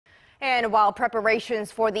And while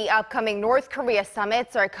preparations for the upcoming North Korea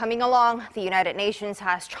summits are coming along, the United Nations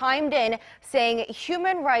has chimed in, saying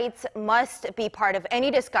human rights must be part of any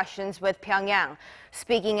discussions with Pyongyang.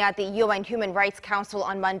 Speaking at the UN Human Rights Council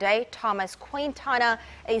on Monday, Thomas Quintana,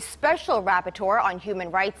 a special rapporteur on human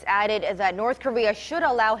rights, added that North Korea should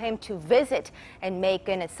allow him to visit and make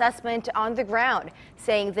an assessment on the ground,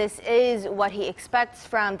 saying this is what he expects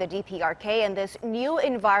from the DPRK in this new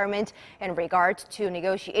environment in regards to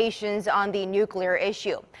negotiations on the nuclear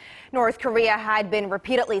issue. North Korea had been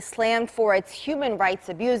repeatedly slammed for its human rights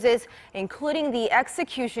abuses, including the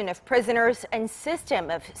execution of prisoners and system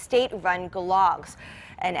of state-run gulags.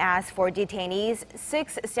 And as for detainees,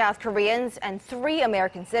 6 South Koreans and 3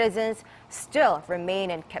 American citizens still remain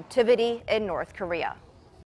in captivity in North Korea.